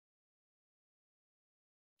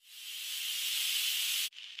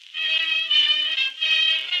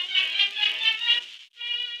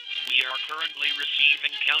are currently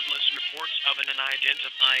receiving countless reports of an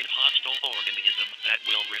unidentified hostile organism that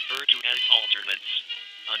we'll refer to as alternates.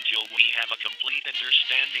 Until we have a complete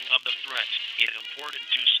understanding of the threat, it's important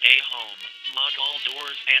to stay home, lock all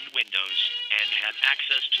doors and windows, and have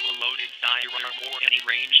access to a loaded firearm or any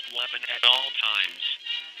ranged weapon at all times.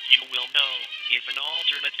 You will know if an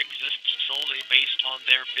alternate exists solely based on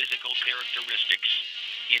their physical characteristics.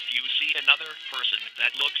 If you see another person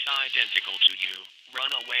that looks identical to you,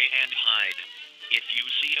 run away and hide. If you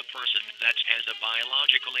see a person that has a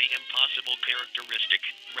biologically impossible characteristic,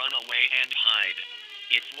 run away and hide.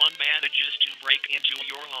 If one manages to break into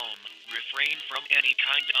your home, refrain from any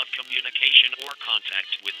kind of communication or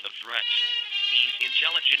contact with the threat. These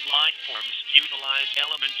intelligent life forms utilize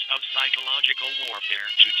elements of psychological warfare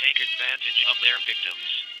to take advantage of their victims.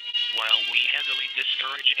 While we heavily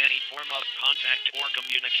discourage any form of contact or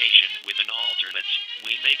communication with an alternate,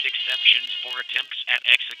 we make exceptions for attempts at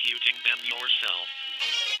executing them yourself.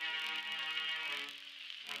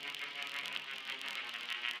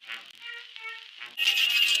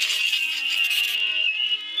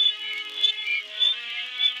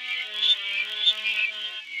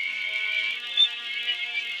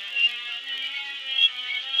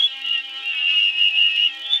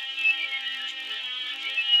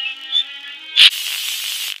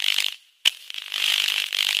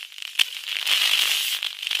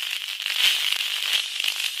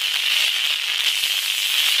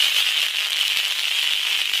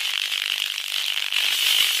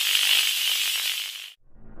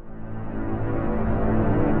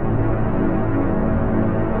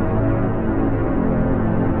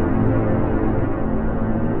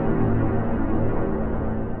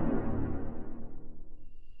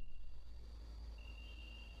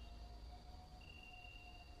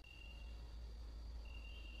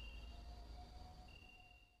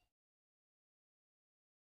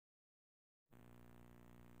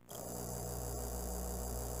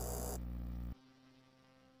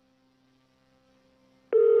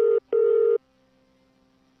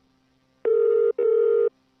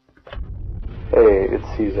 Hey, it's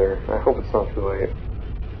Caesar. I hope it's not too late.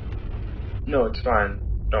 No, it's fine.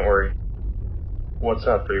 Don't worry. What's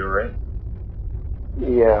up? Are you alright?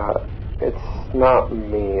 Yeah, it's not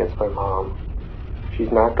me, it's my mom. She's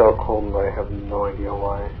knocked out cold and I have no idea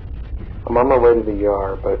why. I'm on my way to the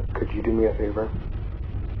ER, but could you do me a favor?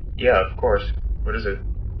 Yeah, of course. What is it?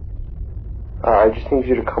 I just need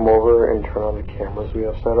you to come over and turn on the cameras we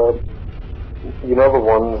have set up. You know the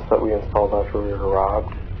ones that we installed after we were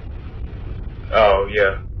robbed? Oh,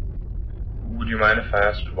 yeah. Would you mind if I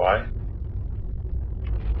asked why?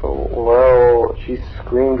 Well, she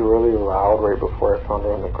screamed really loud right before I found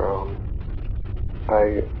her on the ground.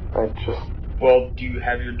 I just... Well, do you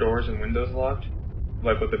have your doors and windows locked?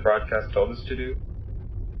 Like what the broadcast told us to do?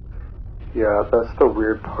 Yeah, that's the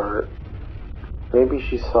weird part. Maybe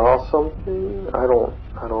she saw something? I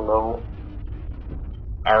don't know.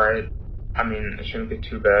 Alright. I mean, it shouldn't be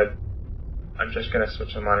too bad. I'm just gonna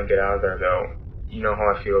switch them on and get out of there, though. You know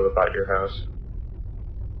how I feel about your house.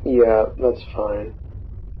 Yeah, that's fine.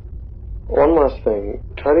 One last thing.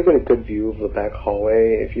 Try to get a good view of the back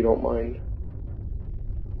hallway, if you don't mind.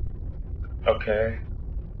 Okay.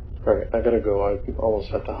 Alright, I gotta go. I'm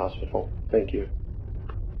almost at the hospital. Thank you.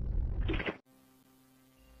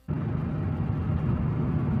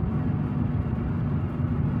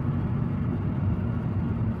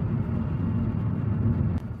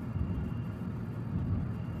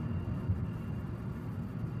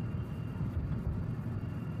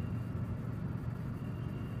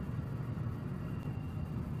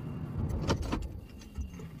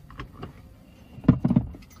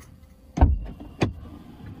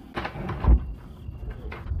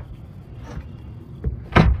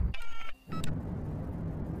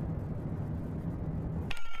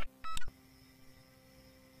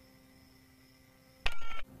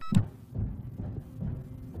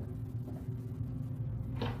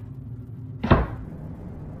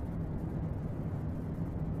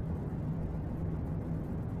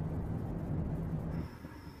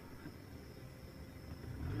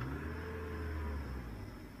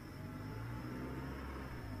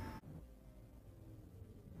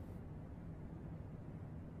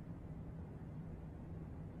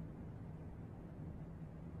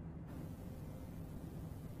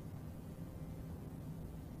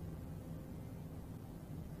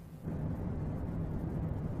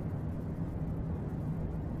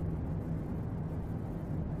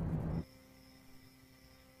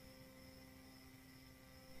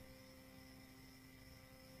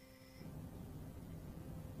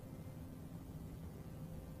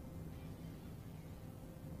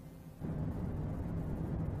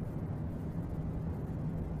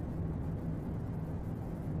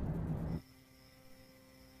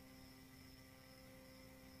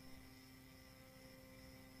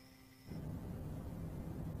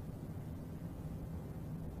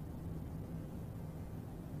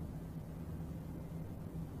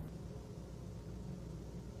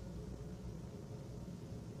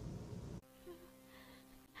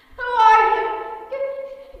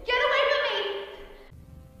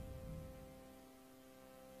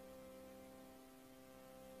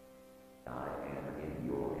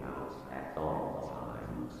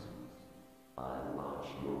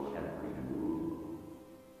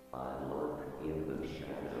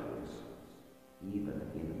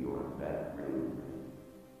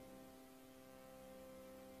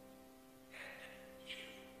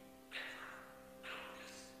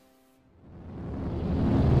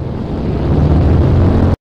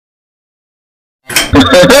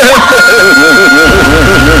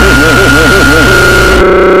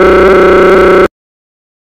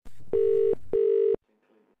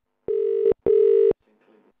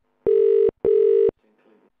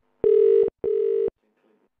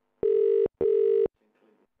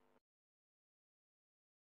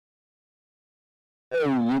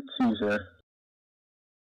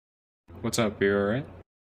 What's up, you alright?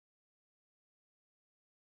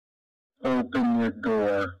 Open your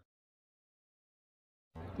door.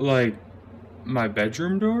 Like, my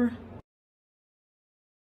bedroom door?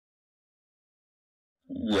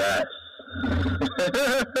 Yes.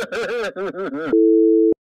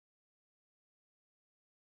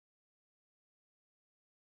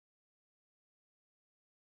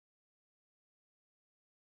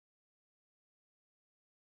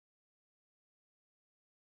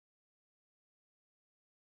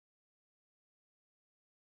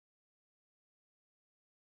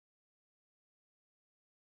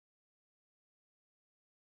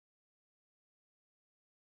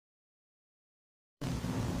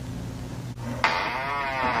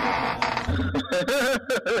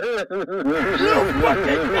 You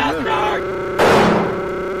fucking bastard!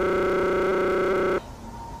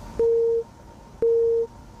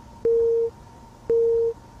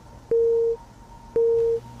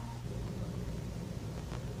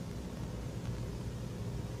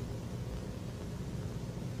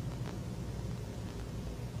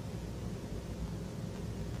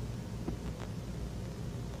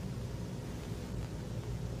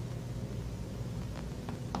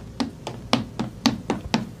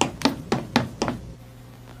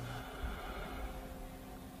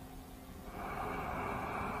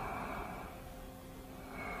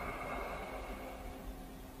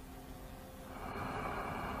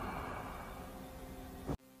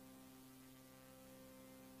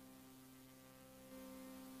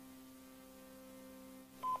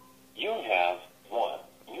 You have one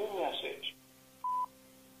new message.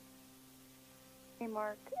 Hey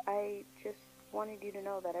Mark, I just wanted you to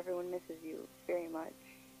know that everyone misses you very much.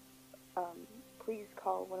 Please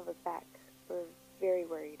call one of us back. We're very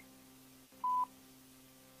worried.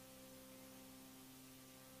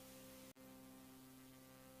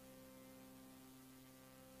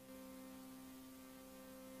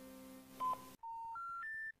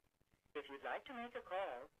 If you'd like to make a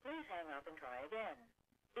call, please hang up and try again.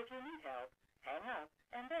 If you need help, hang up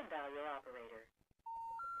and then dial your operator.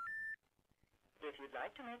 If you'd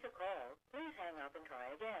like to make a call, please hang up and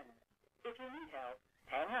try again.